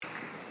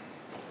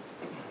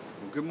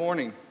Good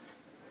morning.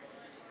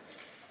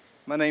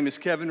 My name is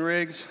Kevin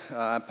Riggs.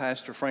 I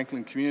pastor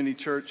Franklin Community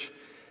Church,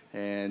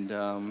 and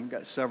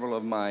got several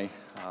of my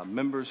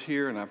members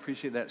here, and I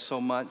appreciate that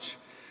so much.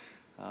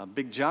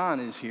 Big John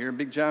is here.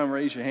 Big John,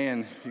 raise your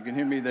hand if you can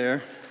hear me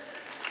there.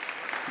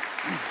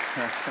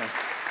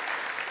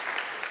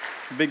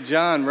 Big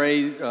John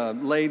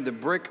laid the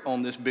brick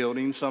on this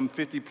building some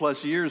 50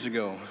 plus years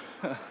ago.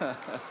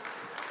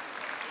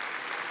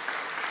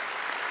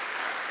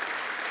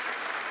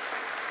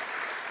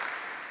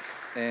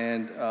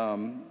 And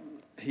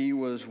he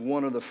was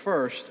one of the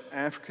first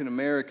African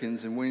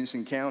Americans in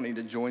Williamson County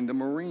to join the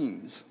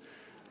Marines.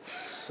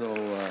 So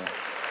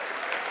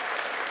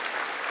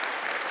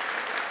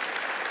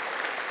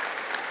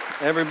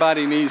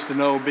everybody needs to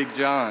know Big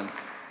John.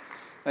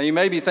 Now you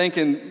may be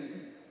thinking,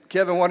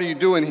 Kevin, what are you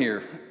doing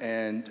here?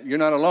 And you're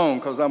not alone,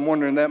 because I'm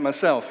wondering that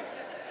myself.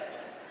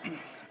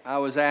 I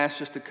was asked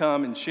just to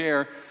come and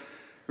share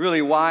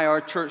really why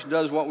our church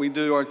does what we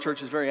do. Our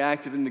church is very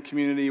active in the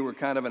community. We're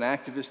kind of an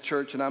activist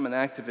church, and I'm an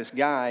activist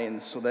guy,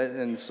 and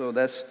so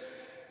that's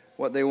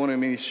what they wanted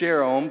me to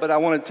share on. But I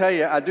want to tell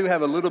you, I do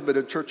have a little bit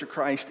of Church of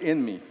Christ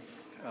in me.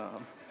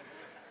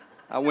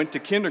 I went to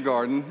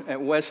kindergarten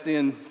at West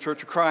End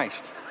Church of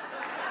Christ.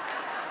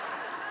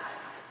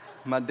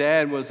 My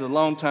dad was a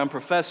longtime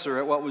professor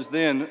at what was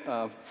then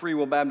Free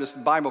Will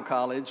Baptist Bible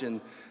College,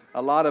 and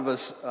a lot of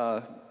us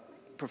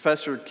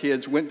professor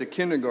kids went to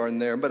kindergarten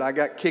there, but I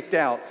got kicked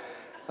out.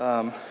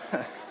 Not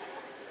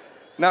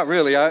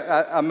really.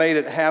 I made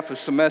it half a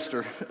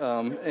semester,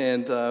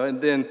 and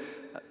then,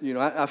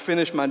 I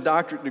finished my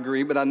doctorate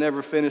degree, but I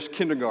never finished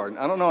kindergarten.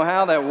 I don't know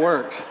how that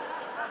works.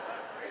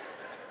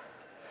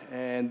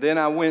 And then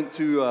I went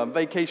to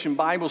vacation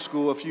Bible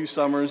school a few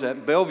summers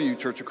at Bellevue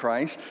Church of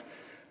Christ,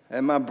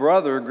 and my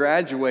brother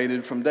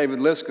graduated from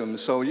David Liscomb.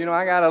 So,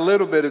 I got a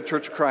little bit of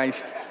Church of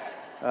Christ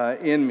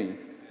in me.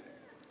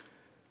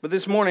 But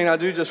this morning, I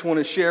do just want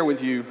to share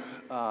with you,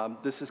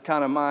 this is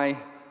kind of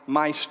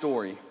my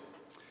story,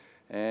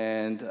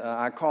 and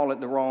I call it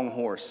The Wrong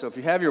Horse. So if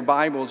you have your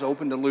Bibles,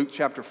 open to Luke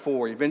chapter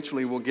 4.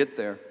 Eventually, we'll get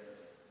there.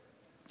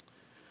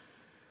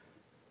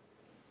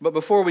 But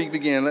before we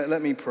begin,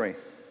 let me pray.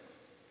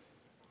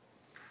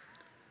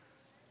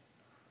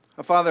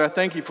 Father, I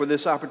thank you for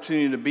this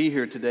opportunity to be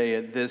here today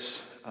at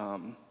this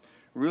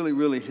really,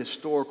 really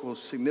historical,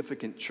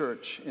 significant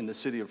church in the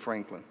city of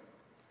Franklin.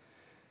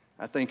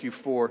 I thank you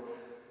for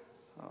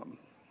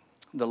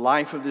the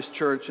life of this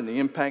church and the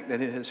impact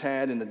that it has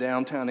had in the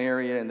downtown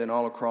area and then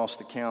all across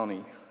the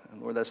county.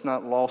 And Lord, that's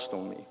not lost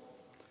on me,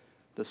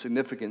 the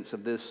significance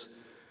of this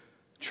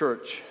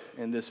church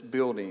and this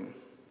building.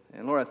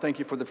 And Lord, I thank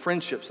you for the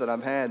friendships that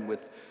I've had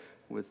with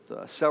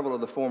several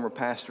of the former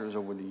pastors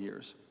over the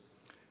years.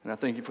 And I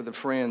thank you for the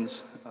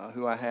friends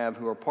who I have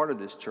who are part of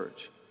this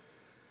church.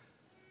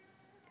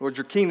 Lord,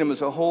 your kingdom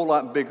is a whole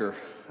lot bigger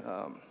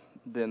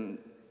than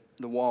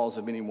the walls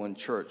of any one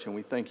church, and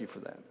we thank you for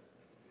that.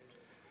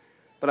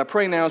 But I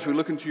pray now as we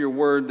look into your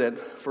word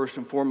that first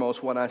and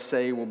foremost what I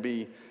say will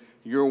be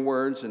your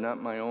words and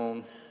not my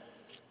own.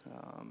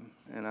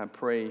 And I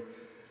pray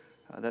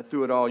that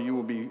through it all you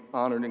will be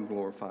honored and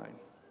glorified.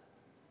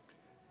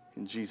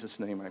 In Jesus'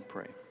 name I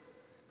pray.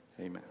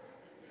 Amen.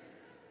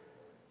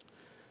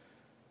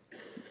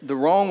 The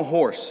Wrong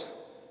Horse.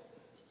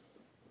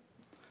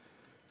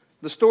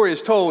 The story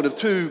is told of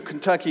two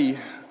Kentucky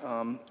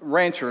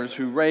ranchers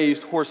who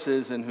raised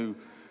horses and who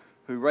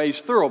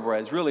raised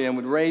thoroughbreds, really,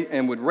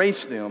 and would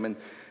race them.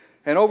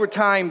 And over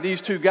time,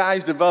 these two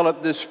guys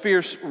developed this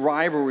fierce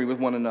rivalry with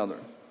one another.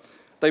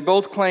 They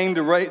both claimed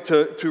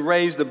to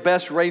raise the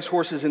best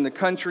racehorses in the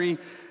country,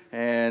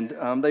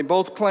 and they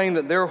both claimed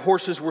that their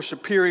horses were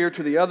superior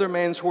to the other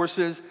man's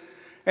horses.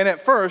 And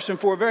at first, and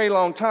for a very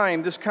long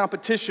time, this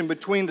competition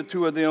between the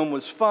two of them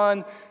was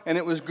fun, and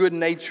it was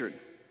good-natured.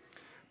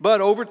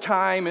 But over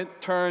time,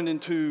 it turned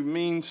into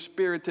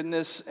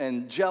mean-spiritedness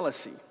and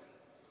jealousy.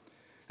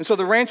 And so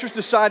the ranchers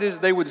decided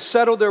that they would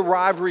settle their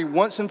rivalry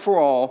once and for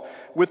all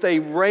with a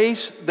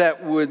race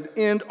that would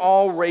end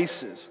all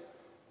races.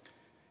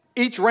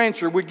 Each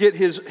rancher would get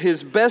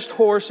his best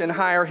horse and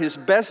hire his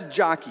best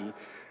jockey,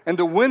 and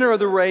the winner of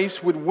the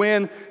race would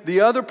win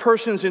the other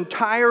person's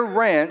entire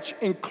ranch,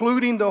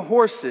 including the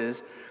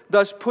horses,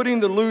 thus putting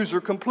the loser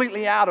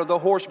completely out of the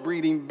horse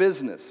breeding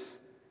business.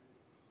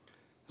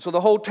 So the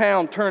whole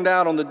town turned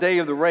out on the day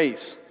of the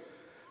race.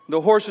 The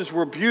horses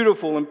were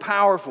beautiful and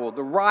powerful.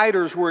 The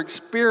riders were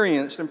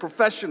experienced and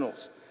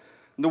professionals.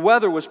 The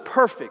weather was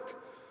perfect.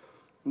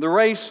 The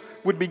race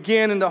would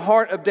begin in the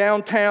heart of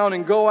downtown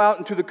and go out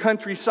into the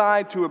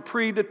countryside to a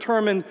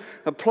predetermined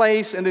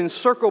place and then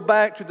circle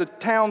back to the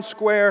town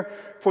square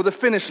for the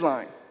finish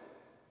line.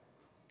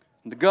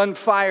 The gun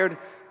fired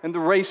and the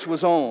race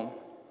was on.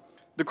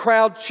 The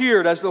crowd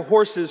cheered as the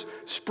horses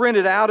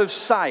sprinted out of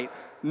sight,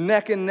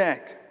 neck and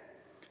neck.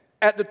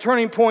 At the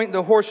turning point,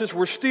 the horses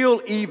were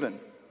still even.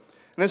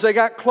 And as they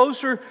got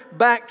closer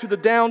back to the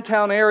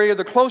downtown area,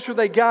 the closer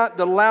they got,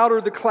 the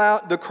louder the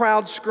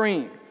crowd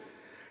screamed.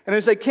 And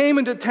as they came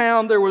into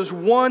town, there was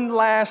one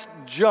last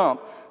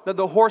jump that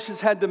the horses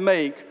had to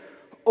make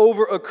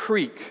over a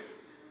creek.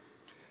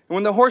 And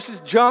when the horses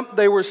jumped,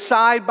 they were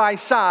side by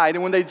side.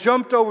 And when they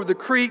jumped over the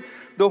creek,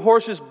 the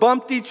horses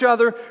bumped each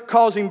other,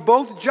 causing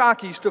both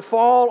jockeys to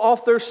fall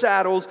off their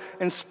saddles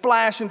and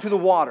splash into the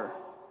water.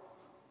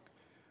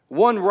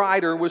 One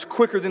rider was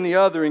quicker than the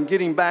other in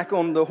getting back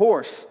on the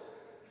horse.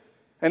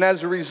 And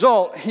as a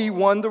result, he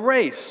won the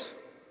race.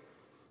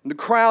 The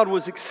crowd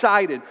was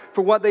excited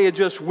for what they had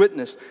just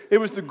witnessed. It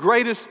was the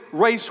greatest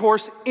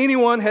racehorse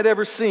anyone had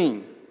ever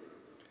seen.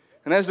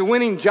 And as the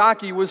winning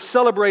jockey was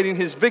celebrating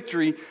his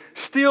victory,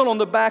 still on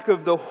the back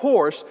of the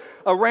horse,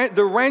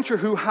 the rancher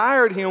who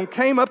hired him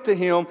came up to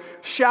him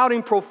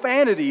shouting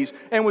profanities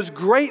and was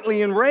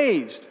greatly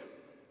enraged.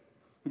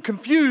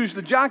 Confused,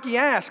 the jockey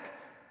asked,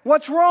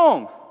 "What's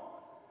wrong?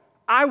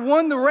 I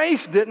won the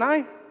race, didn't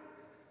I?"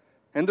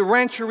 And the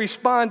rancher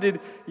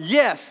responded,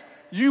 "Yes,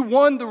 you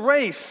won the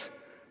race,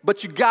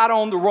 but you got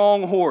on the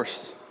wrong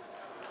horse."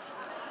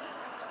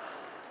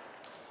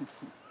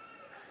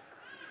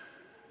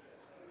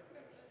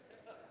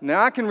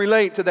 Now, I can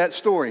relate to that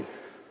story.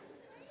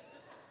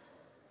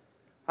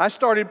 I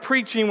started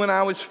preaching when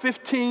I was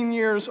 15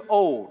 years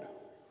old.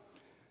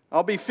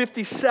 I'll be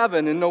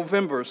 57 in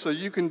November, so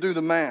you can do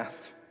the math.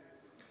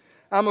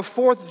 I'm a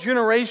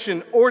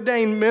fourth-generation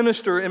ordained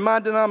minister in my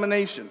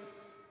denomination.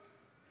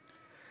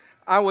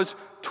 I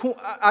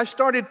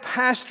started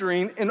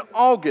pastoring in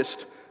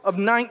August of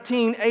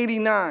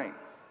 1989,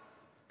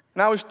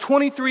 and I was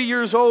 23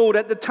 years old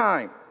at the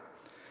time.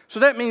 So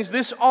that means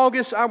this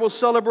August I will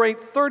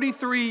celebrate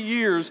 33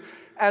 years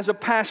as a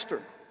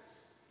pastor.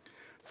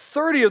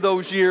 30 of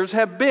those years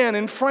have been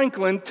in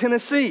Franklin,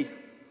 Tennessee.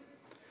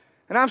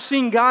 And I've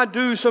seen God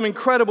do some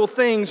incredible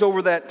things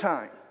over that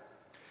time.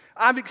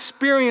 I've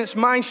experienced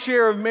my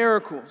share of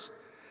miracles.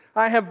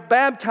 I have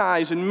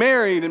baptized and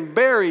married and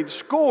buried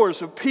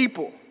scores of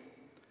people.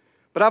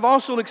 But I've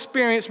also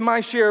experienced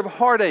my share of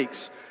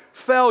heartaches,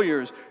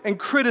 failures, and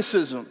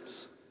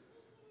criticisms.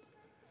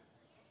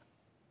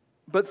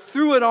 But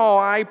through it all,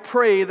 I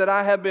pray that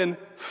I have been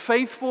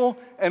faithful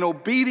and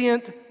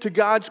obedient to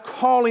God's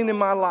calling in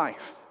my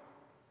life.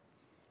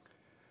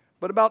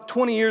 But about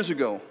 20 years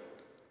ago,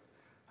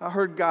 I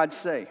heard God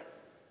say,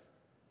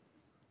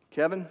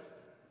 "Kevin,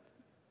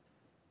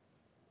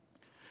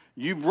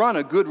 you've run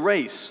a good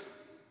race,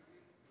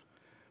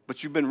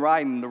 but you've been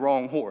riding the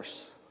wrong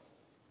horse."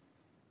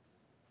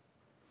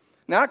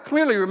 Now, I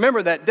clearly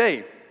remember that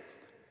day.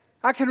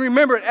 I can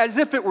remember it as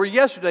if it were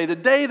yesterday, the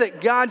day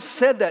that God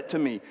said that to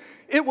me.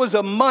 It was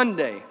a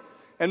Monday,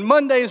 and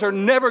Mondays are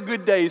never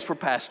good days for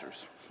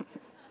pastors.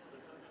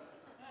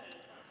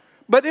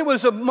 But it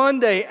was a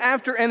Monday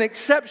after an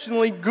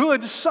exceptionally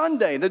good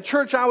Sunday. The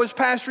church I was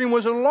pastoring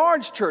was a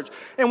large church,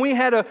 and we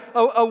had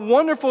a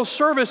wonderful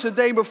service the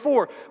day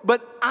before,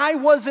 but I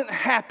wasn't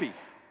happy.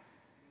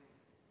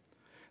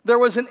 There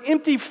was an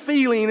empty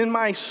feeling in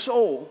my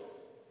soul.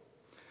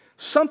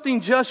 Something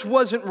just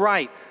wasn't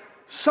right.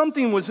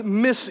 Something was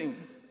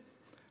missing.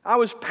 I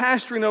was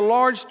pastoring a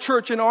large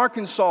church in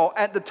Arkansas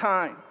at the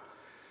time.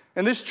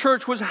 And this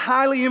church was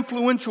highly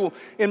influential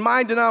in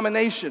my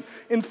denomination.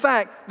 In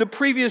fact, the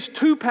previous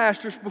two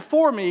pastors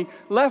before me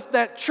left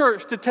that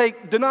church to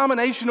take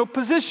denominational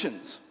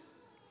positions.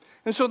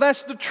 And so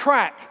that's the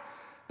track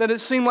that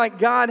it seemed like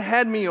God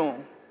had me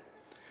on.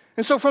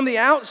 And so from the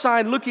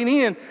outside looking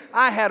in,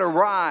 I had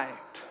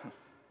arrived.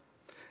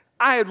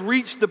 I had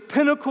reached the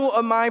pinnacle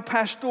of my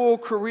pastoral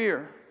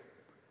career.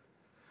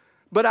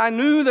 But I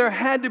knew there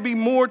had to be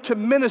more to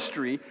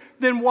ministry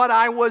than what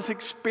I was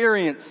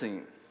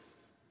experiencing.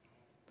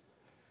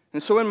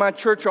 And so in my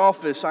church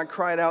office, I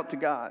cried out to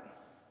God.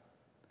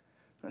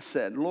 I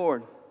said,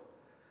 "Lord,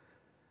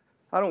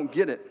 I don't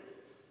get it.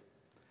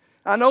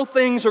 I know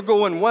things are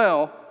going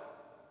well,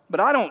 but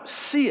I don't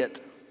see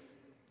it.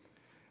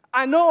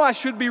 I know I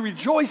should be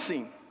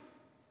rejoicing,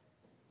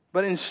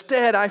 but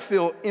instead I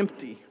feel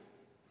empty.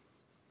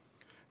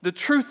 The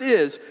truth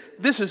is,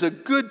 this is a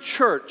good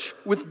church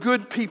with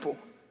good people.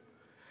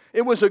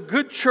 It was a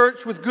good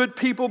church with good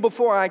people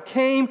before I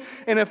came,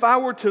 and if I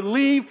were to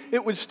leave,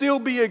 it would still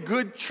be a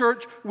good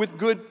church with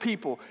good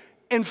people.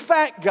 In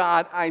fact,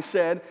 God," I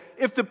said,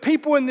 "if the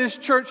people in this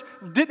church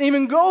didn't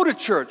even go to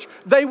church,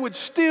 they would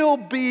still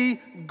be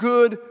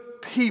good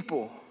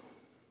people.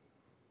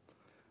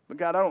 But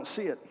God, I don't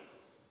see it.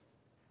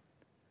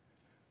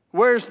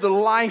 Where's the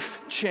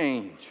life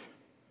change?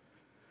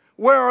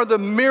 Where are the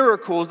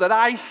miracles that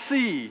I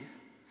see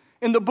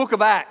in the book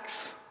of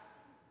Acts?"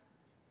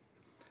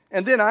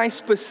 And then I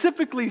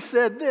specifically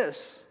said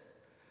this.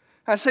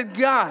 I said,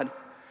 "God,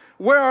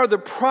 where are the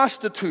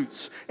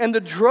prostitutes and the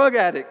drug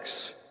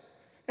addicts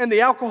and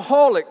the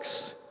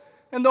alcoholics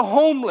and the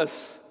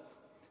homeless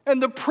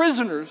and the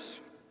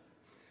prisoners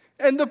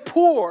and the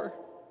poor?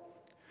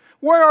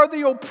 Where are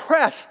the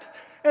oppressed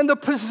and the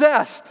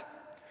possessed?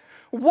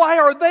 Why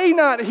are they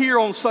not here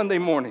on Sunday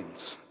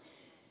mornings?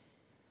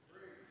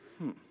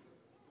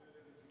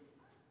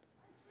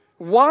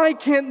 Why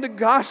can't the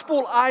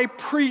gospel I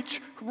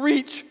preach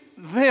reach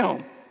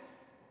them?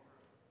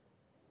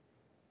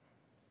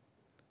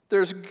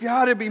 There's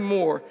got to be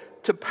more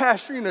to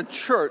pastoring a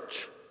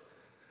church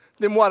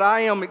than what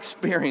I am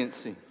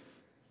experiencing.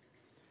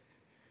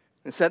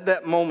 It's at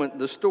that moment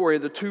the story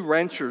of the two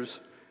ranchers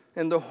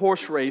and the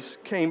horse race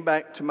came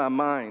back to my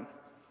mind.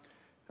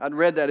 I'd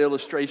read that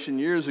illustration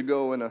years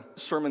ago in a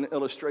sermon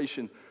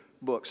illustration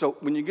book. So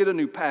when you get a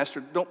new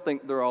pastor, don't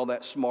think they're all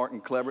that smart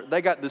and clever.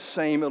 They got the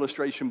same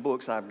illustration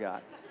books I've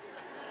got.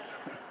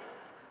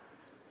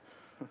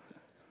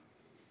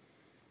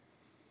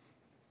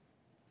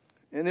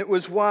 And it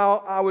was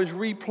while I was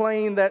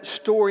replaying that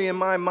story in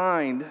my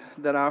mind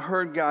that I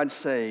heard God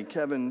say,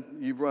 Kevin,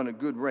 you've run a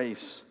good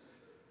race,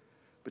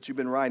 but you've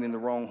been riding the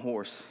wrong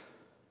horse.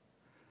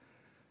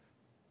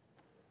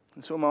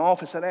 And so in my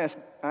office, I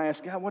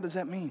asked God, what does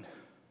that mean?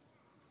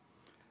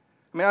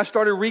 I mean, I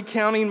started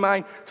recounting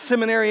my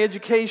seminary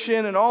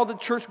education and all the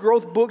church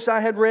growth books I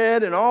had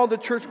read and all the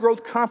church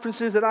growth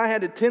conferences that I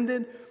had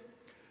attended.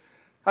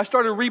 I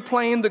started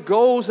replaying the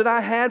goals that I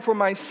had for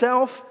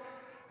myself.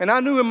 And I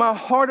knew in my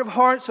heart of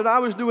hearts that I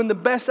was doing the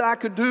best I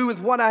could do with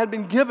what I had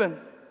been given.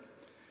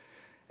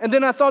 And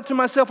then I thought to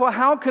myself, well,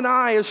 how can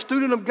I, a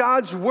student of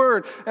God's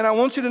Word, and I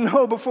want you to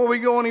know before we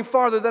go any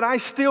farther that I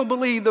still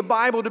believe the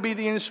Bible to be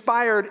the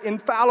inspired,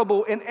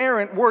 infallible,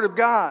 inerrant Word of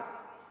God.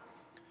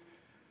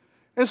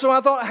 And so I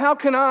thought, how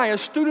can I, a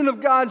student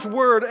of God's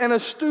Word and a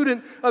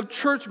student of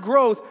church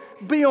growth,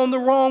 be on the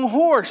wrong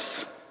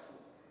horse?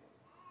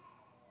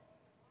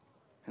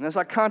 And as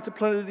I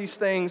contemplated these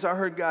things, I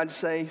heard God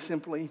say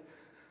simply,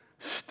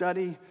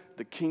 study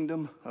the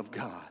kingdom of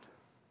God.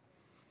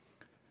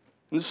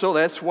 And so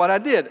that's what I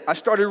did. I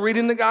started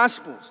reading the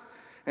Gospels.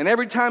 And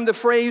every time the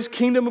phrase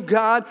kingdom of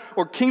God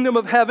or kingdom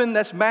of heaven,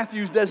 that's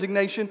Matthew's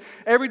designation,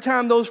 every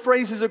time those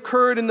phrases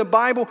occurred in the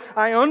Bible,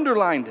 I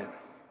underlined it.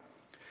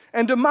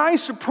 And to my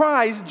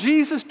surprise,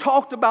 Jesus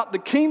talked about the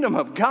kingdom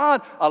of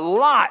God a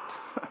lot.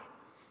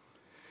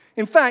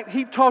 In fact,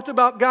 he talked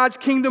about God's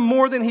kingdom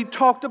more than he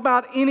talked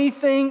about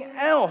anything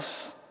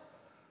else.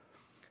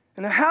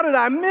 And how did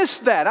I miss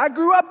that? I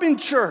grew up in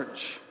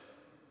church.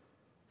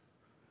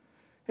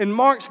 In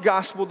Mark's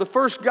gospel, the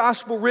first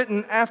gospel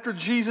written after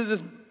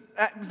Jesus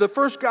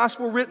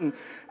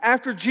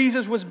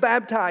was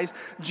baptized,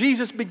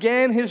 Jesus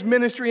began his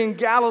ministry in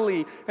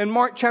Galilee. And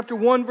Mark chapter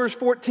 1 verse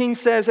 14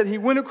 says that he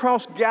went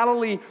across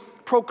Galilee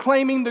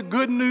proclaiming the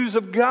good news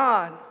of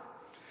God.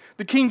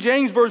 The King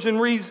James Version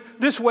reads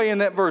this way in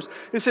that verse.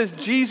 It says,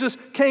 Jesus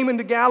came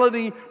into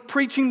Galilee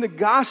preaching the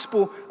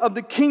gospel of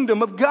the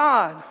kingdom of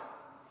God.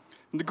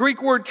 The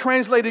Greek word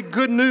translated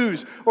good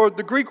news, or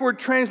the Greek word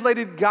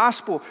translated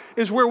gospel,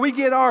 is where we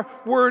get our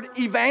word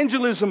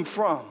evangelism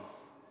from.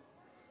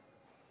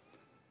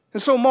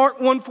 And so Mark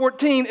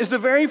 1:14 is the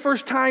very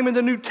first time in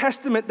the New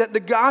Testament that the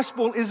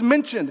gospel is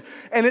mentioned,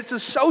 and it's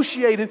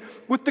associated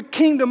with the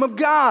kingdom of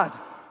God.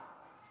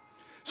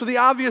 So the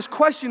obvious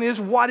question is,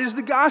 what is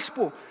the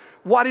gospel?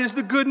 What is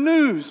the good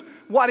news?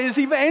 What is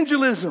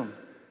evangelism?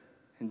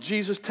 And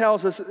Jesus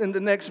tells us in the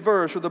next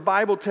verse, or the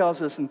Bible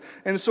tells us,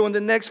 and so in the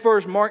next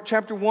verse, Mark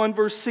chapter 1,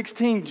 verse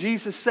 16,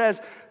 Jesus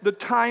says, the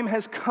time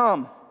has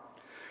come.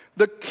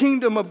 The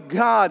kingdom of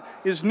God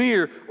is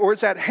near, or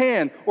it's at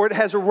hand, or it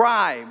has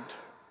arrived.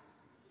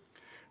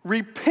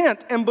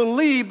 Repent and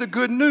believe the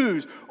good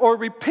news, or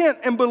repent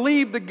and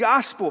believe the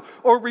gospel,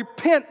 or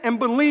repent and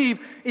believe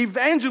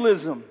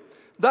evangelism.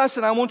 Thus,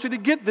 and I want you to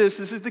get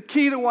this is the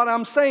key to what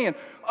I'm saying.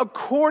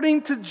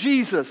 According to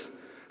Jesus,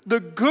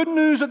 the good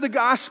news of the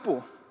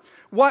gospel,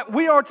 what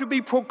we are to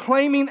be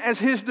proclaiming as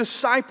his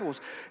disciples,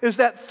 is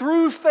that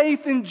through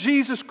faith in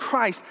Jesus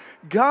Christ,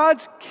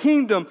 God's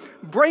kingdom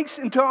breaks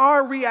into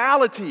our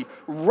reality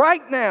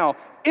right now,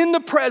 in the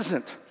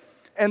present,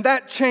 and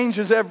that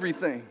changes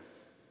everything.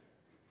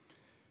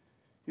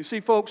 You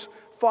see, folks,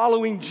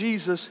 following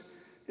Jesus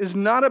is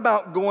not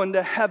about going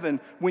to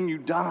heaven when you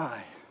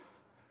die.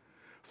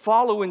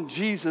 Following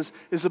Jesus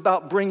is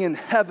about bringing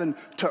heaven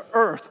to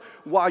earth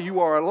while you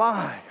are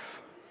alive.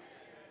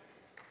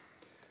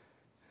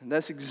 And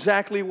that's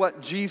exactly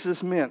what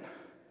Jesus meant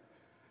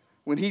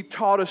when he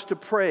taught us to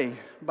pray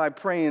by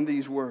praying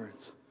these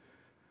words.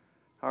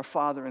 Our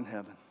Father in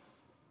heaven,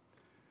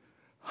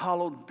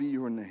 hallowed be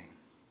your name.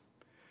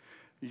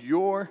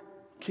 Your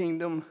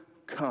kingdom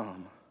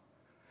come.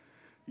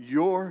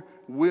 Your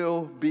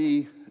will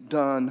be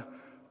done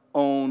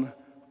on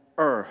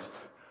earth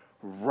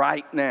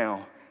right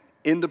now,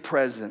 in the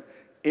present,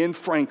 in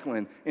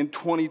Franklin, in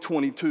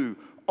 2022,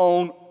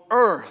 on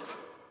earth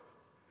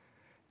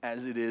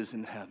as it is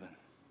in heaven.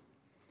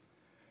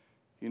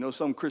 You know,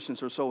 some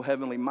Christians are so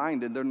heavenly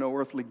minded, they're no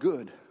earthly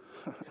good.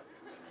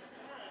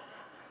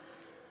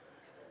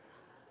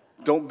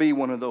 Don't be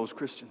one of those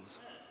Christians.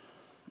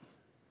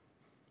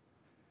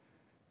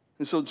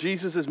 And so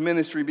Jesus'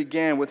 ministry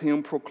began with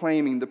him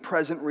proclaiming the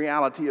present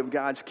reality of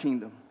God's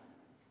kingdom.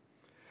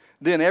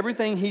 Then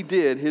everything he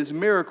did, his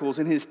miracles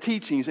and his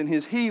teachings and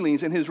his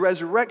healings and his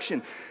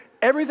resurrection,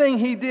 everything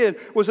he did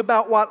was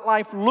about what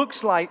life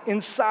looks like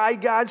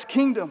inside God's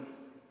kingdom.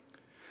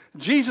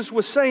 Jesus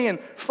was saying,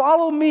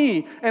 follow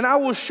me and I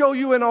will show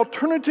you an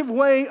alternative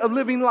way of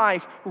living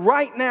life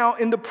right now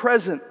in the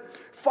present.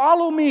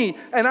 Follow me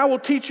and I will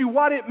teach you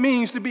what it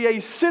means to be a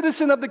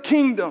citizen of the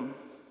kingdom.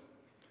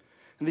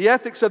 And the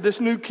ethics of this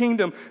new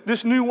kingdom,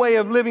 this new way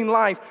of living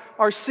life,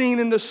 are seen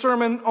in the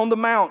Sermon on the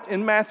Mount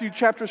in Matthew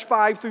chapters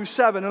 5 through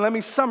 7. And let me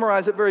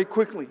summarize it very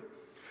quickly.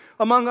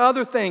 Among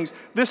other things,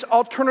 this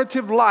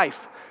alternative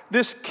life,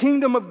 this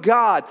kingdom of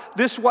God,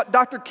 this what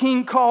Dr.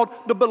 King called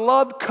the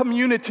beloved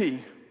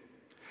community,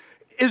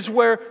 is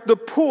where the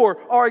poor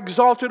are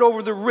exalted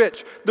over the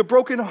rich, the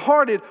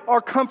brokenhearted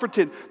are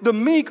comforted, the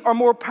meek are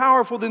more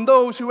powerful than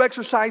those who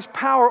exercise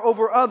power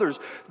over others.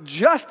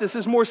 Justice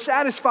is more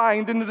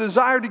satisfying than the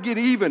desire to get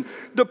even.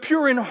 The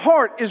pure in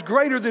heart is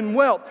greater than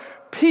wealth.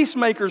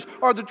 Peacemakers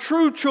are the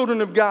true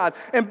children of God,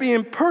 and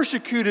being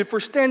persecuted for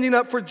standing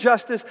up for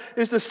justice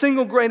is the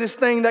single greatest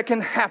thing that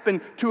can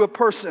happen to a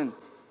person.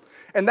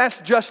 And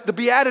that's just the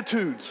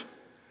Beatitudes.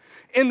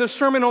 In the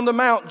Sermon on the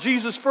Mount,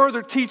 Jesus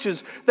further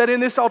teaches that in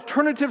this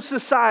alternative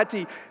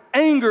society,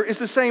 anger is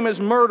the same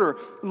as murder,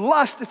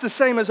 lust is the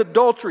same as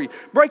adultery,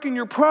 breaking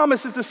your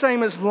promise is the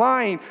same as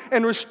lying,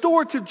 and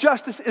restorative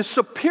justice is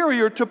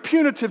superior to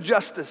punitive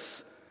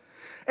justice.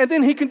 And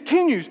then he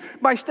continues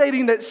by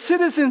stating that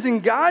citizens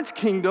in God's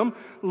kingdom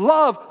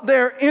love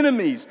their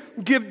enemies,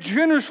 give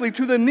generously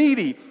to the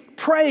needy,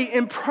 pray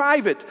in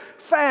private,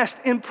 fast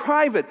in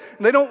private.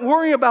 And they don't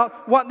worry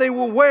about what they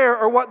will wear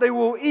or what they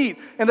will eat.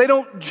 And they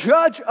don't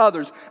judge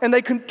others. And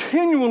they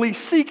continually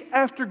seek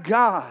after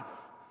God.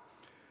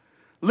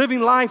 Living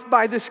life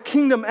by this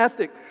kingdom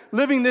ethic,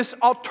 living this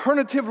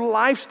alternative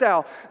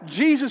lifestyle,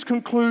 Jesus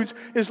concludes,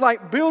 is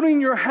like building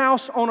your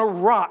house on a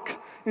rock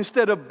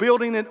instead of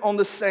building it on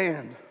the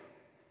sand.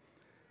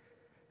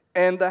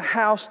 And the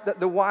house that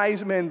the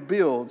wise man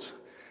builds,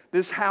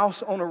 this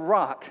house on a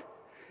rock,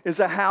 is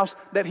a house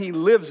that he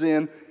lives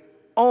in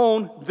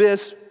on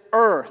this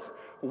earth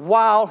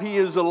while he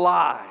is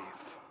alive.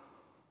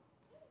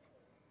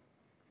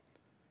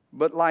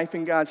 But life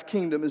in God's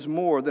kingdom is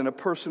more than a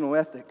personal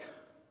ethic.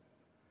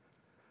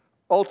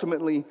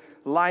 Ultimately,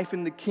 life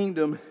in the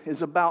kingdom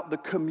is about the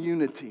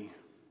community,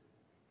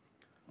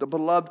 the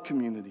beloved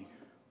community.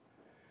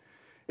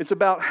 It's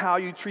about how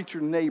you treat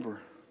your neighbor.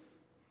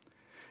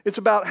 It's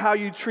about how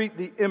you treat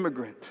the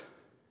immigrant,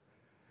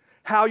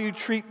 how you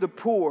treat the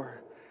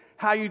poor,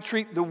 how you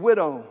treat the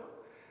widow,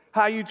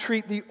 how you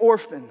treat the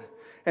orphan,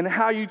 and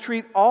how you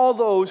treat all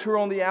those who are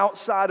on the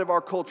outside of our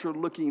culture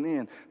looking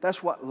in.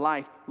 That's what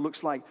life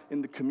looks like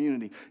in the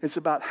community. It's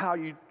about how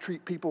you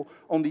treat people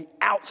on the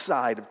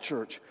outside of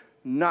church,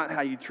 not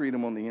how you treat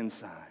them on the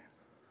inside.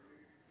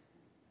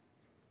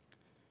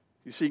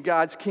 You see,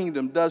 God's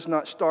kingdom does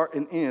not start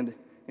and end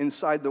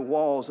inside the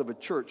walls of a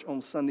church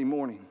on Sunday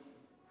morning.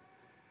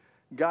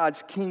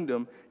 God's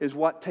kingdom is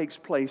what takes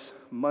place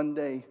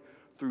Monday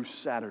through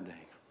Saturday.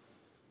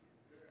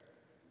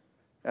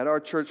 At our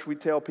church, we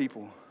tell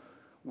people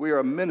we are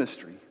a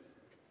ministry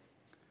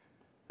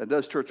that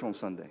does church on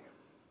Sunday.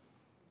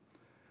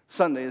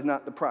 Sunday is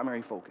not the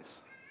primary focus.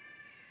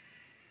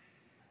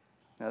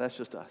 Now, that's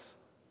just us.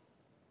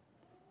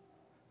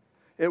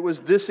 It was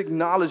this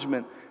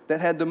acknowledgement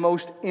that had the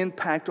most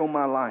impact on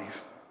my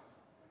life.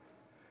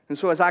 And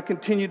so as I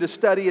continued to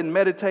study and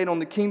meditate on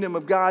the kingdom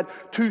of God,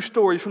 2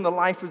 stories from the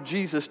life of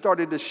Jesus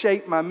started to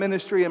shape my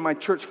ministry and my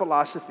church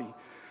philosophy.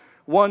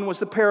 One was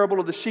the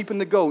parable of the sheep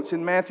and the goats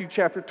in Matthew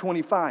chapter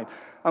 25.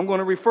 I'm going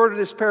to refer to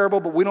this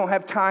parable, but we don't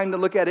have time to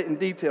look at it in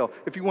detail.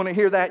 If you want to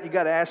hear that, you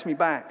got to ask me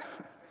back.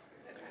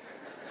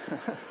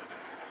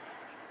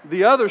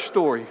 The other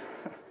story,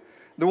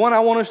 the one I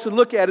want us to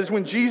look at, is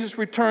when Jesus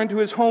returned to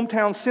his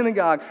hometown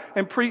synagogue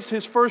and preached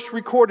his first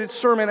recorded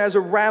sermon as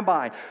a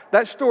rabbi.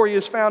 That story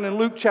is found in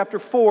Luke chapter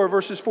 4,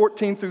 verses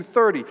 14 through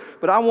 30.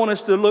 But I want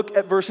us to look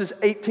at verses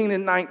 18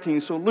 and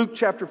 19. So Luke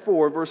chapter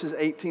 4, verses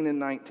 18 and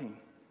 19.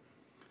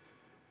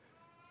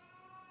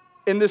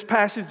 In this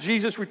passage,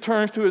 Jesus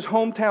returns to his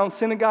hometown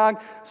synagogue.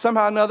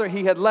 Somehow or another,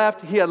 he had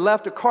left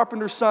a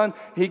carpenter's son.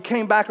 He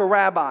came back a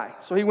rabbi.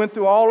 So he went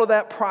through all of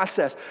that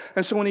process.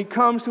 And so when he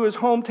comes to his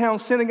hometown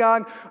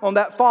synagogue on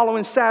that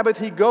following Sabbath,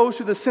 he goes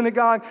to the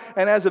synagogue,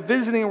 and as a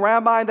visiting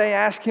rabbi, they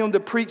ask him to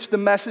preach the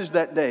message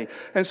that day.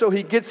 And so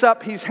he gets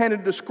up, he's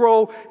handed the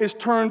scroll, is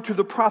turned to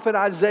the prophet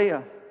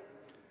Isaiah.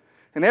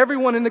 And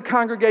everyone in the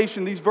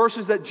congregation, these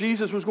verses that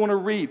Jesus was going to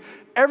read,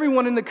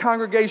 everyone in the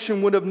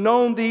congregation would have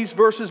known these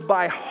verses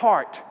by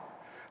heart.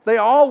 They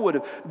all would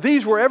have.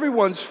 These were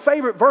everyone's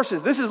favorite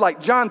verses. This is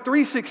like John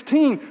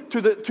 3:16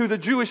 to the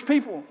Jewish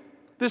people.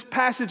 This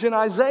passage in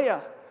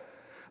Isaiah.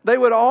 They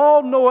would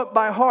all know it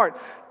by heart.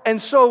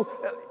 And so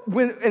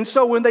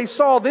when they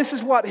saw this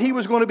is what he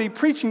was going to be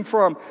preaching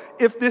from,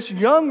 if this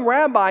young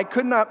rabbi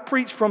could not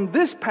preach from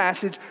this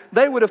passage,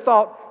 they would have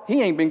thought,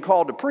 he ain't been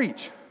called to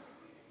preach.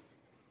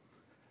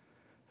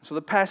 So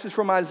the passage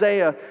from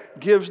Isaiah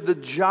gives the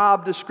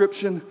job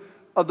description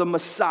of the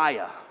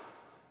Messiah.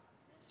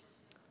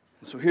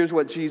 So here's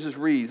what Jesus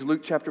reads,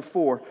 Luke chapter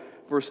 4,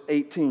 verse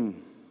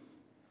 18.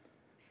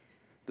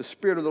 The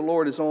Spirit of the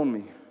Lord is on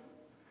me,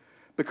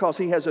 because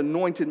he has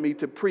anointed me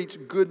to preach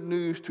good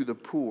news to the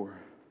poor.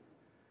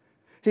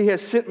 He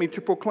has sent me to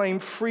proclaim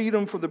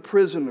freedom for the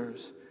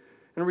prisoners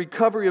and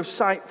recovery of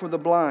sight for the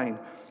blind,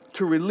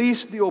 to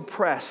release the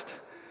oppressed,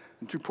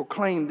 and to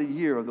proclaim the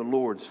year of the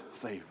Lord's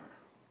favor.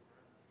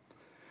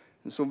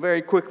 And so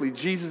very quickly,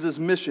 Jesus'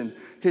 mission,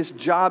 his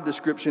job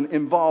description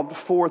involved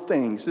 4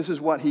 things. This is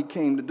what he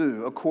came to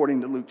do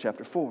according to Luke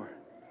chapter 4.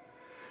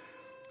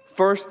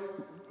 First,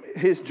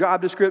 his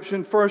job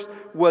description first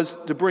was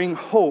to bring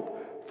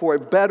hope for a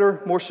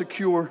better, more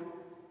secure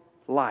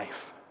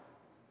life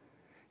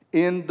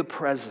in the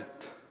present.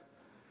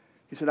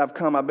 He said, I've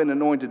been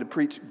anointed to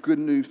preach good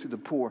news to the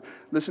poor.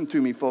 Listen to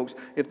me, folks.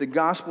 If the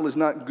gospel is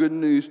not good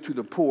news to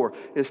the poor,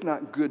 it's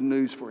not good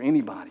news for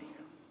anybody.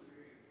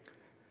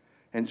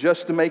 And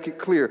just to make it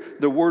clear,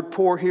 the word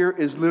poor here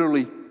is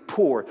literally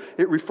poor.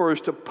 It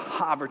refers to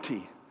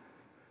poverty.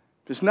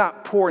 It's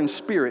not poor in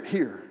spirit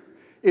here.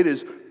 It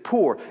is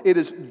poor. It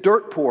is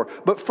dirt poor.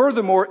 But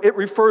furthermore, it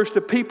refers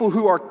to people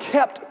who are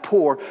kept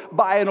poor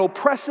by an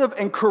oppressive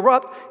and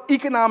corrupt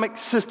economic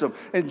system.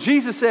 And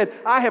Jesus said,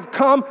 I have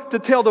come to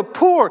tell the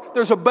poor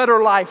there's a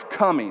better life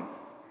coming.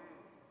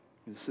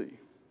 You see.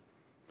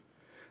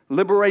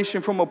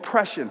 Liberation from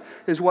oppression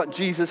is what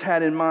Jesus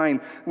had in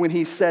mind when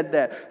he said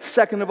that.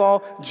 Second of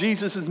all,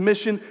 Jesus'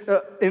 mission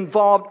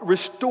involved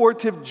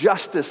restorative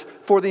justice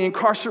for the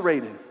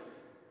incarcerated.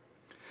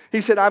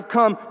 He said, I've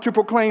come to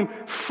proclaim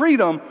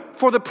freedom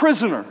for the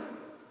prisoner.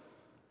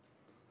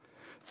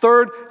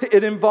 Third,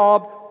 it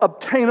involved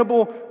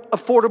obtainable,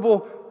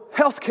 affordable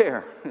health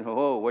care.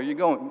 Oh, where are you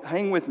going?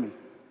 Hang with me.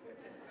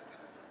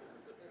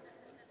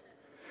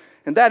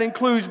 And that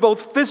includes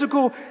both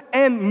physical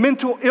and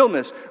mental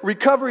illness.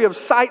 Recovery of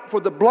sight for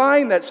the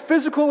blind, that's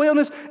physical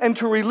illness, and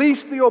to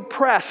release the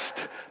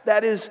oppressed,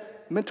 that is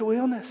mental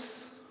illness.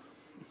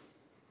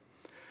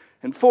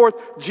 And fourth,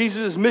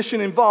 Jesus'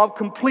 mission involved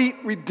complete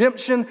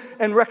redemption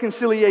and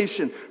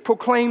reconciliation.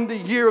 Proclaim the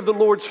year of the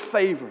Lord's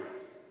favor.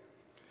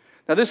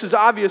 Now, this is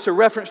obvious a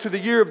reference to the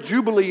year of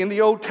Jubilee in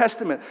the Old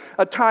Testament,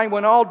 a time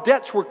when all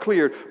debts were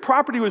cleared,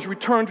 property was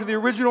returned to the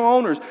original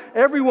owners,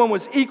 everyone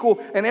was equal,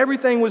 and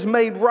everything was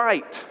made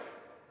right.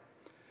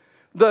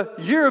 The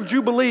year of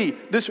Jubilee,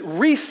 this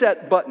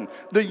reset button,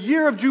 the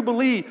year of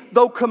Jubilee,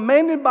 though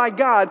commanded by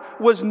God,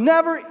 was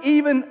never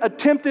even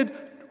attempted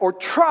or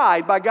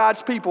tried by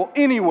God's people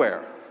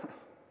anywhere.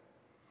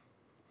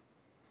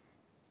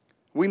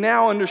 We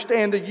now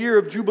understand the year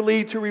of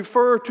Jubilee to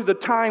refer to the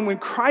time when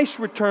Christ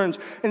returns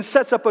and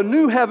sets up a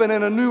new heaven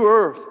and a new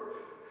earth.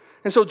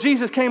 And so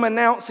Jesus came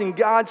announcing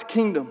God's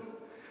kingdom.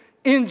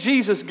 In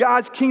Jesus,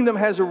 God's kingdom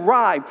has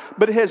arrived,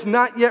 but it has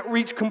not yet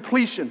reached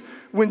completion.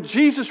 When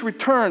Jesus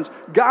returns,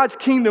 God's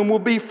kingdom will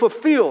be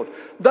fulfilled.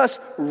 Thus,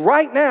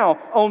 right now,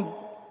 on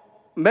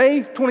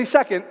May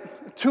 22nd,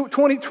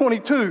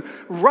 2022,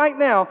 right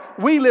now,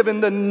 we live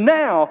in the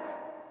now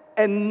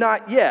and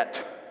not yet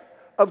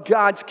of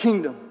God's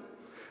kingdom.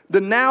 The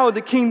now of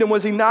the kingdom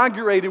was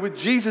inaugurated with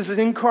Jesus'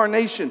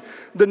 incarnation.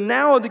 The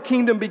now of the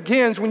kingdom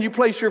begins when you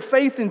place your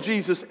faith in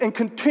Jesus and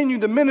continue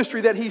the ministry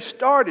that he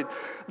started.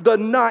 The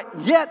not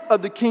yet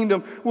of the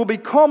kingdom will be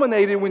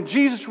culminated when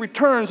Jesus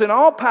returns in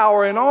all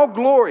power and all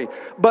glory.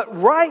 But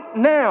right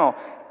now,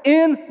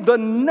 in the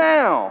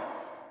now,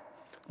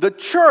 the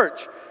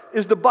church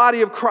is the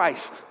body of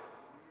Christ.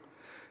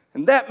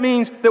 And that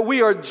means that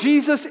we are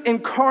Jesus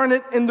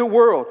incarnate in the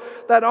world.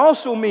 That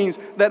also means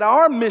that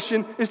our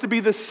mission is to be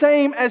the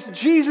same as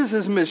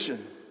Jesus'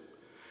 mission.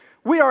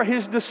 We are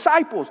his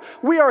disciples.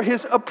 We are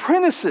his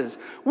apprentices.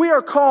 We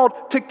are called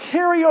to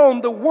carry on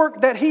the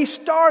work that he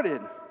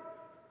started.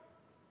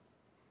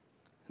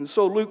 And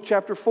so Luke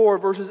chapter 4,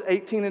 verses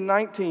 18 and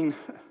 19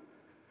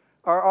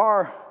 are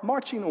our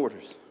marching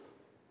orders.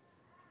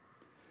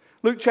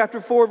 Luke chapter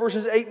 4,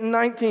 verses 8 and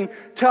 19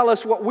 tell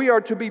us what we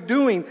are to be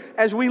doing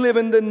as we live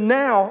in the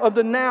now of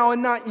the now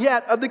and not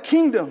yet of the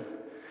kingdom.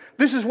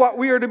 This is what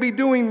we are to be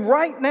doing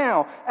right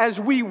now as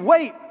we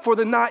wait for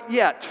the not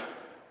yet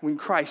when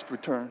Christ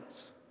returns.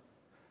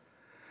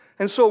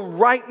 And so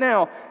right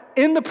now,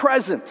 in the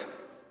present,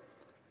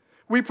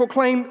 we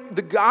proclaim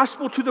the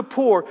gospel to the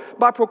poor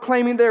by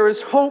proclaiming there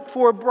is hope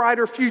for a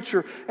brighter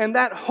future, and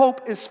that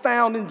hope is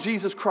found in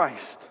Jesus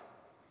Christ.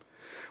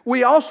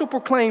 We also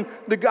proclaim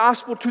the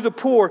gospel to the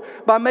poor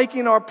by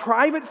making our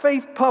private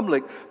faith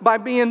public, by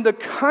being the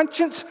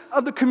conscience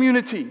of the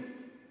community.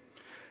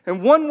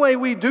 And one way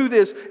we do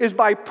this is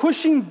by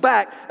pushing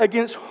back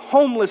against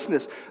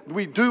homelessness.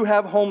 We do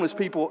have homeless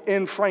people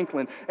in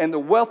Franklin, and the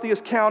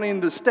wealthiest county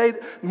in the state,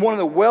 one of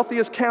the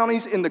wealthiest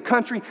counties in the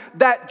country.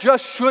 That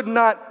just should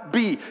not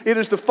be. It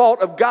is the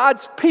fault of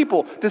God's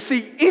people to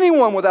see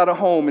anyone without a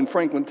home in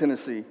Franklin,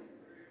 Tennessee.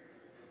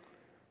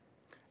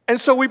 And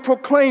so we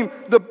proclaim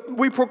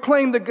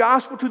the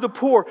gospel to the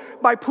poor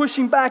by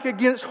pushing back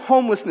against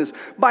homelessness,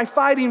 by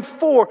fighting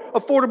for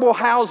affordable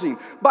housing,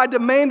 by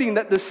demanding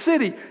that the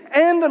city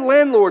and the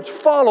landlords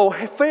follow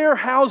fair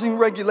housing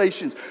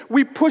regulations.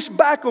 We push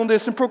back on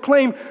this and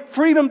proclaim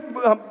freedom.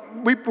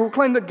 We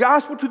proclaim the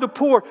gospel to the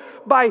poor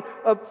by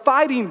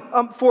fighting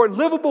for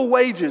livable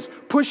wages,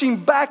 pushing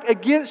back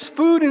against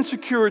food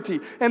insecurity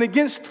and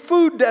against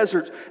food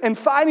deserts, and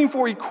fighting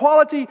for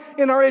equality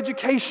in our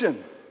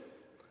education.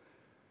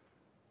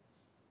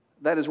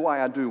 That is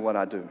why I do what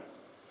I do.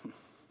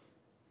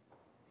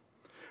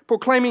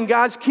 Proclaiming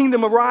God's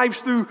kingdom arrives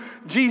through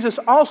Jesus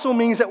also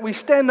means that we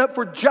stand up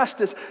for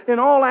justice in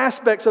all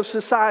aspects of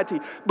society,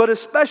 but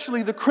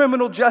especially the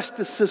criminal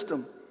justice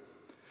system.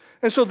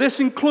 And so this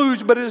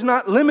includes, but is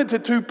not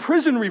limited to,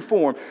 prison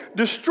reform,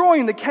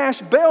 destroying the cash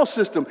bail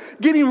system,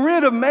 getting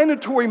rid of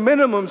mandatory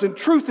minimums and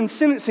truth in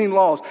sentencing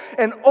laws,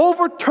 and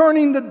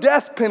overturning the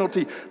death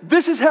penalty.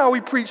 This is how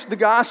we preach the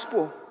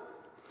gospel.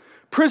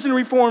 Prison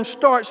reform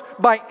starts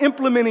by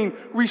implementing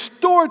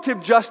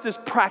restorative justice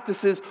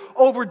practices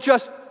over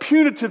just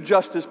punitive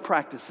justice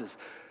practices.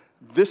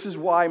 This is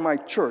why my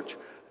church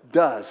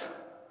does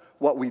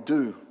what we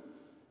do.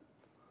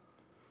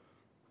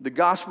 The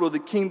gospel of the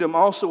kingdom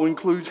also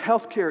includes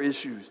healthcare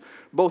issues,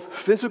 both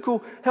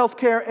physical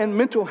healthcare and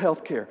mental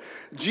healthcare.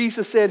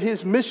 Jesus said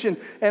his mission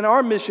and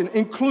our mission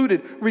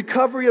included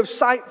recovery of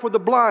sight for the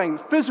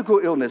blind, physical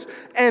illness,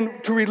 and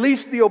to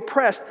release the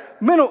oppressed,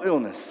 mental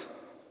illness.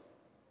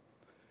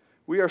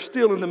 We are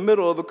still in the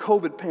middle of a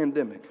COVID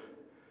pandemic,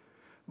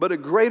 but a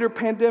greater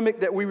pandemic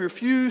that we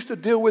refuse to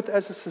deal with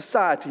as a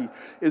society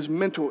is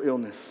mental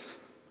illness.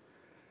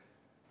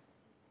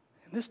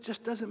 And this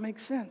just doesn't make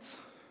sense.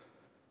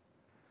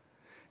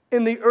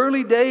 In the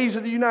early days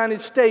of the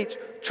United States,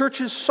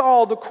 churches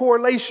saw the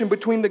correlation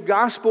between the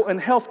gospel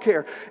and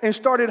healthcare and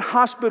started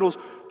hospitals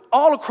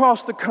all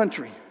across the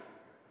country.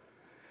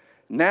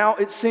 Now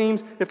it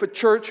seems if a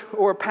church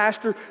or a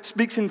pastor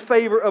speaks in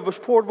favor of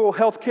affordable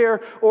health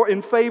care or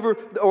in favor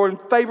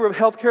of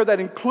health care that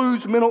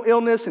includes mental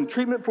illness and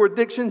treatment for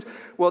addictions,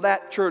 well,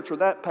 that church or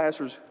that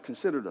pastor is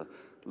considered a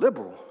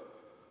liberal.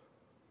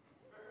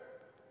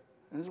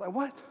 And it's like,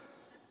 what?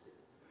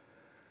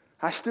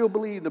 I still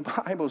believe the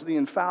Bible is the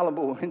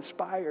infallible,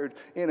 inspired,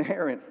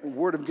 inerrant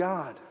Word of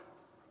God.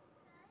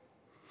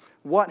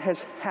 What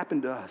has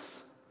happened to us?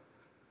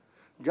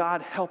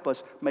 God help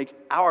us make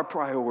our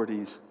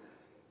priorities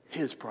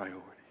His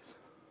priorities.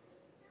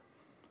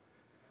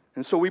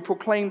 And so we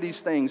proclaim these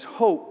things: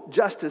 hope,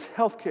 justice,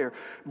 health care,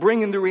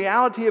 bringing the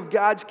reality of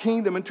God's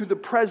kingdom into the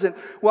present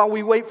while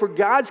we wait for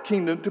God's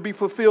kingdom to be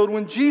fulfilled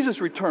when Jesus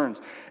returns.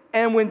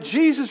 And when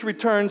Jesus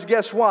returns,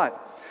 guess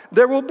what?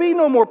 There will be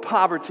no more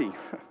poverty.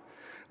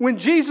 When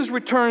Jesus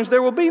returns,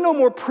 there will be no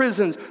more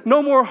prisons,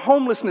 no more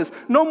homelessness,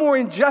 no more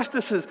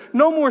injustices,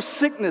 no more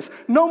sickness,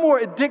 no more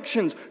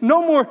addictions,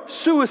 no more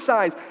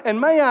suicides.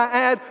 And may I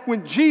add,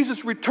 when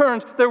Jesus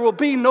returns, there will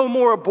be no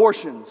more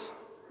abortions.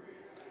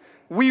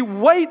 We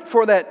wait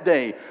for that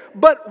day.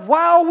 But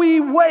while we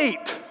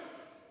wait,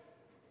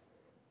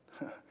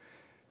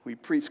 we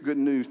preach good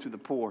news to the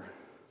poor,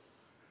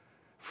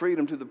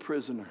 freedom to the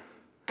prisoner,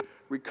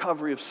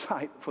 recovery of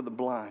sight for the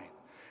blind,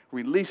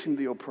 releasing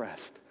the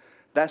oppressed.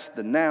 That's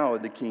the now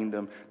of the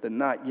kingdom. The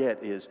not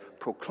yet is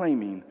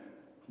proclaiming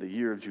the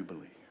year of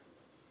Jubilee.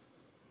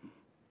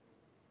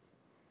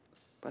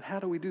 But how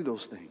do we do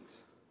those things?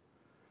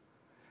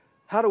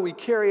 How do we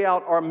carry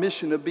out our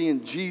mission of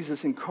being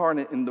Jesus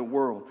incarnate in the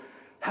world?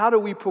 How do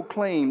we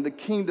proclaim the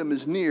kingdom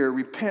is near,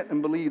 repent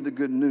and believe the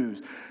good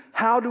news?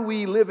 How do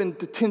we live in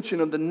the tension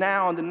of the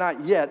now and the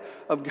not yet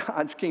of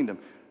God's kingdom?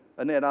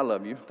 Annette, I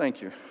love you.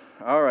 Thank you.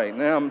 All right,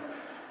 now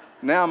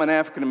I'm an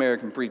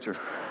African-American preacher.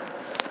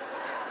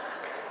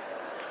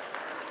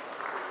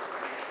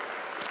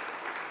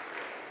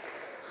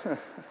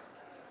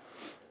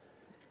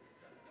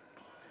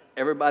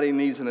 Everybody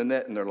needs an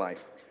Annette in their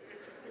life.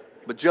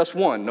 But just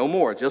one, no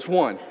more, just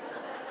one.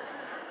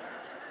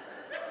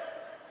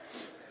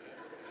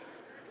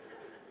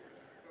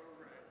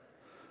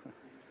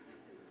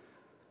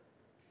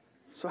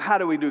 So how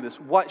do we do this?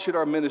 What should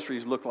our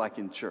ministries look like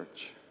in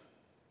church?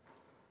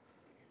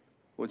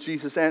 Well,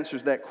 Jesus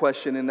answers that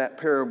question in that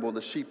parable,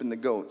 the sheep and the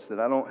goats, that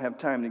I don't have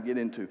time to get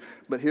into.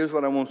 But here's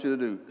what I want you to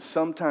do.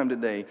 Sometime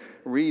today,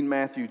 read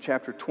Matthew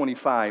chapter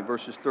 25,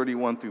 verses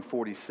 31 through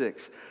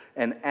 46.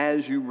 And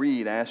as you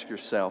read, ask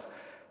yourself,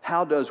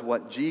 how does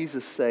what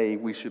Jesus say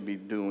we should be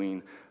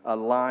doing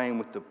align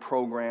with the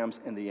programs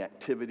and the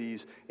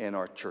activities in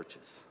our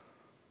churches?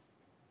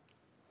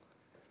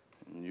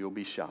 And you'll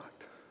be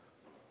shocked.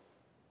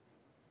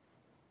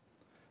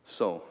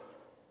 So,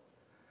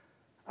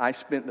 I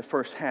spent the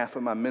first half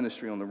of my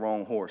ministry on the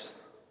wrong horse.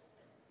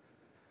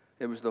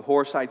 It was the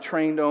horse I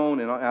trained on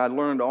and I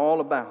learned all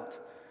about.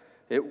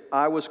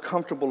 I was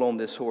comfortable on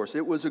this horse.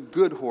 It was a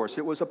good horse.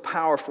 It was a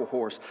powerful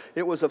horse.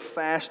 It was a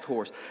fast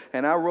horse.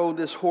 And I rode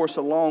this horse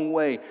a long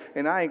way.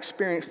 And I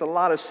experienced a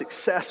lot of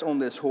success on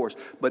this horse.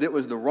 But it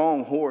was the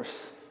wrong horse.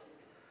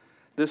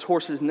 This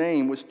horse's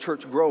name was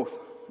church growth.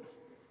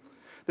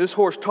 This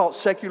horse taught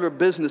secular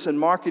business and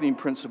marketing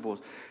principles.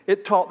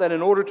 It taught that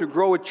in order to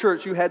grow a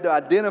church, you had to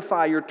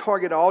identify your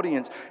target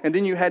audience, and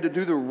then you had to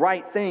do the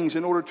right things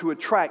in order to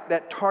attract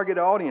that target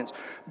audience.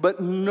 But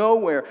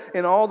nowhere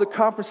in all the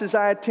conferences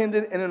I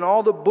attended and in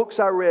all the books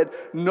I read,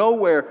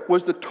 nowhere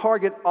was the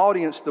target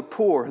audience the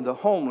poor, the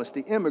homeless,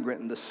 the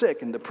immigrant, and the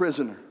sick, and the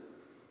prisoner.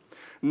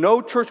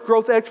 No church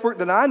growth expert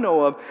that I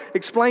know of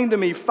explained to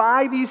me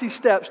 5 easy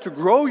steps to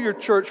grow your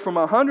church from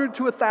 100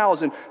 to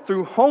 1,000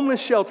 through homeless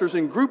shelters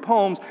and group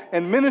homes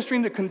and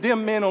ministering to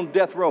condemned men on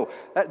death row.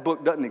 That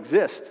book doesn't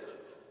exist.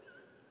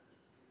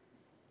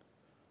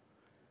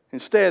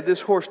 Instead, this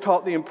horse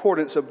taught the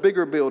importance of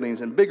bigger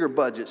buildings and bigger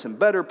budgets and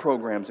better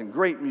programs and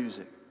great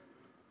music.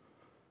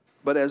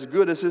 But as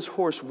good as this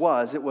horse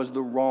was, it was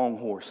the wrong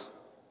horse.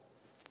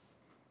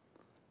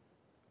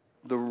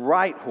 The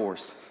right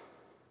horse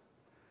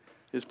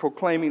is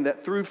proclaiming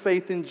that through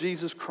faith in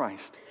Jesus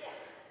Christ,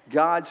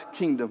 God's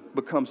kingdom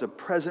becomes a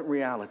present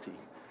reality,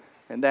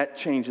 and that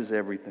changes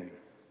everything.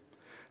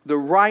 The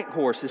right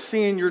horse is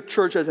seeing your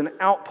church as an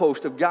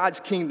outpost of God's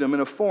kingdom in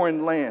a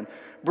foreign land,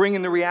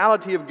 bringing the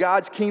reality of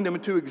God's kingdom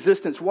into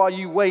existence while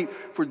you wait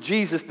for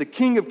Jesus, the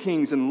King of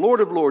Kings and Lord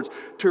of Lords,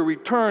 to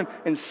return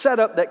and set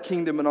up that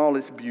kingdom in all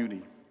its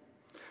beauty.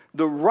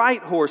 The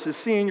right horse is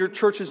seeing your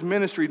church's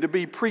ministry to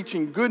be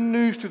preaching good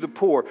news to the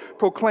poor,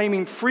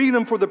 proclaiming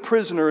freedom for the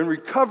prisoner and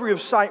recovery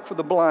of sight for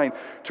the blind,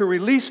 to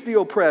release the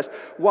oppressed,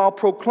 while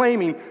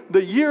proclaiming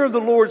the year of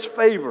the Lord's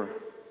favor.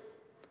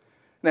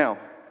 Now,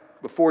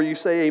 before you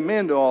say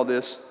amen to all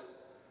this,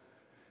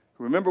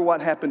 remember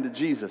what happened to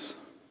Jesus.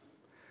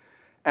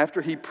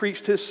 After he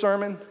preached his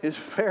sermon, his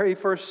very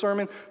first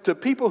sermon, to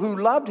people who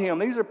loved him.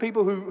 These are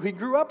people who he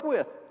grew up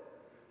with.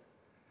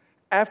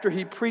 After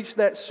he preached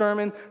that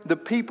sermon, the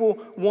people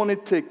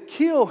wanted to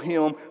kill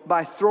him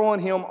by throwing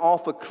him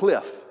off a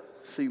cliff.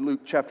 See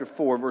Luke chapter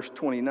 4, verse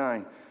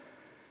 29.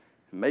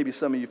 Maybe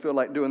some of you feel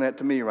like doing that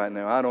to me right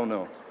now. I don't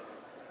know.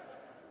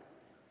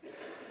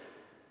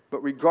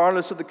 But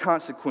regardless of the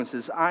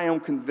consequences, I am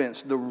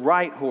convinced the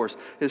right horse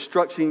is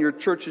structuring your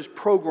church's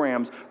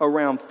programs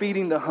around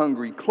feeding the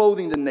hungry,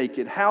 clothing the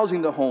naked,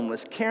 housing the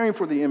homeless, caring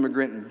for the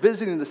immigrant, and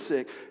visiting the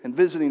sick, and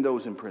visiting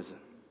those in prison.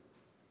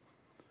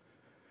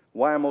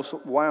 Why am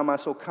I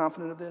so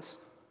confident of this?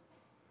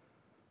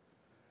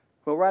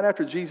 Well, right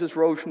after Jesus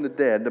rose from the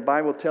dead, the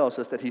Bible tells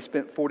us that he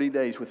spent 40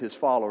 days with his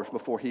followers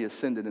before he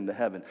ascended into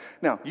heaven.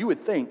 Now, you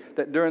would think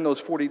that during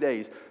those 40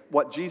 days,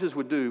 what Jesus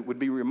would do would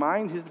be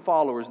remind his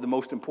followers the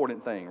most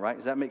important thing, right?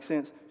 Does that make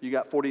sense? You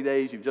got 40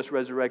 days, you've just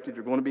resurrected,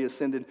 you're going to be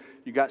ascended,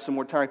 you got some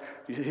more time.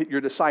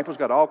 Your disciples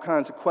got all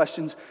kinds of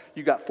questions.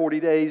 You got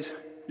 40 days.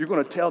 You're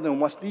going to tell them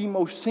what's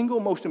the single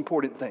most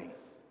important thing.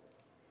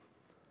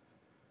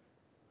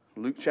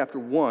 Luke chapter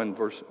 1,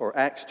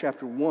 Acts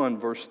chapter 1,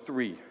 verse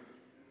 3.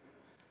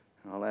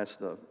 I'll ask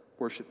the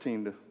worship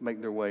team to make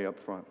their way up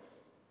front.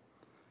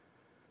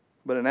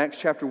 But in Acts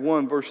chapter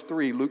 1, verse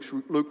 3,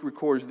 Luke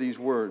records these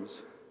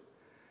words.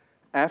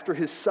 After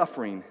his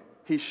suffering,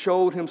 he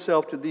showed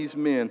himself to these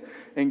men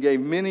and gave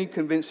many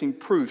convincing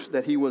proofs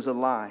that he was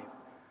alive.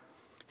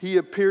 He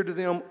appeared to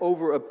them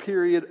over a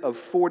period of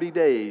 40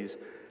 days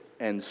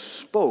and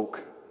spoke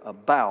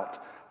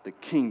about the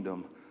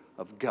kingdom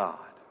of God.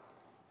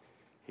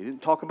 He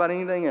didn't talk about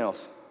anything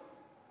else.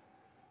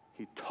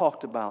 He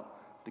talked about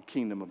the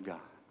kingdom of God.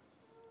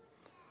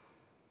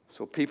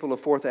 So, people of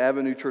Fourth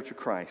Avenue Church of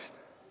Christ,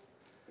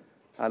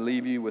 I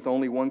leave you with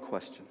only one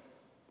question.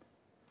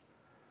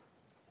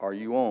 Are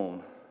you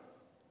on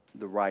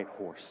the right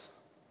horse?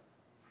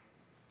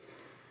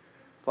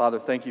 Father,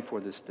 thank you for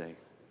this day.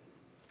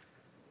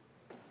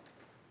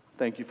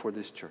 Thank you for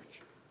this church.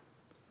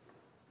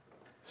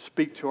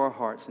 Speak to our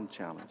hearts and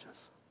challenge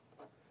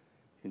us.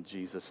 In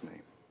Jesus'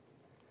 name.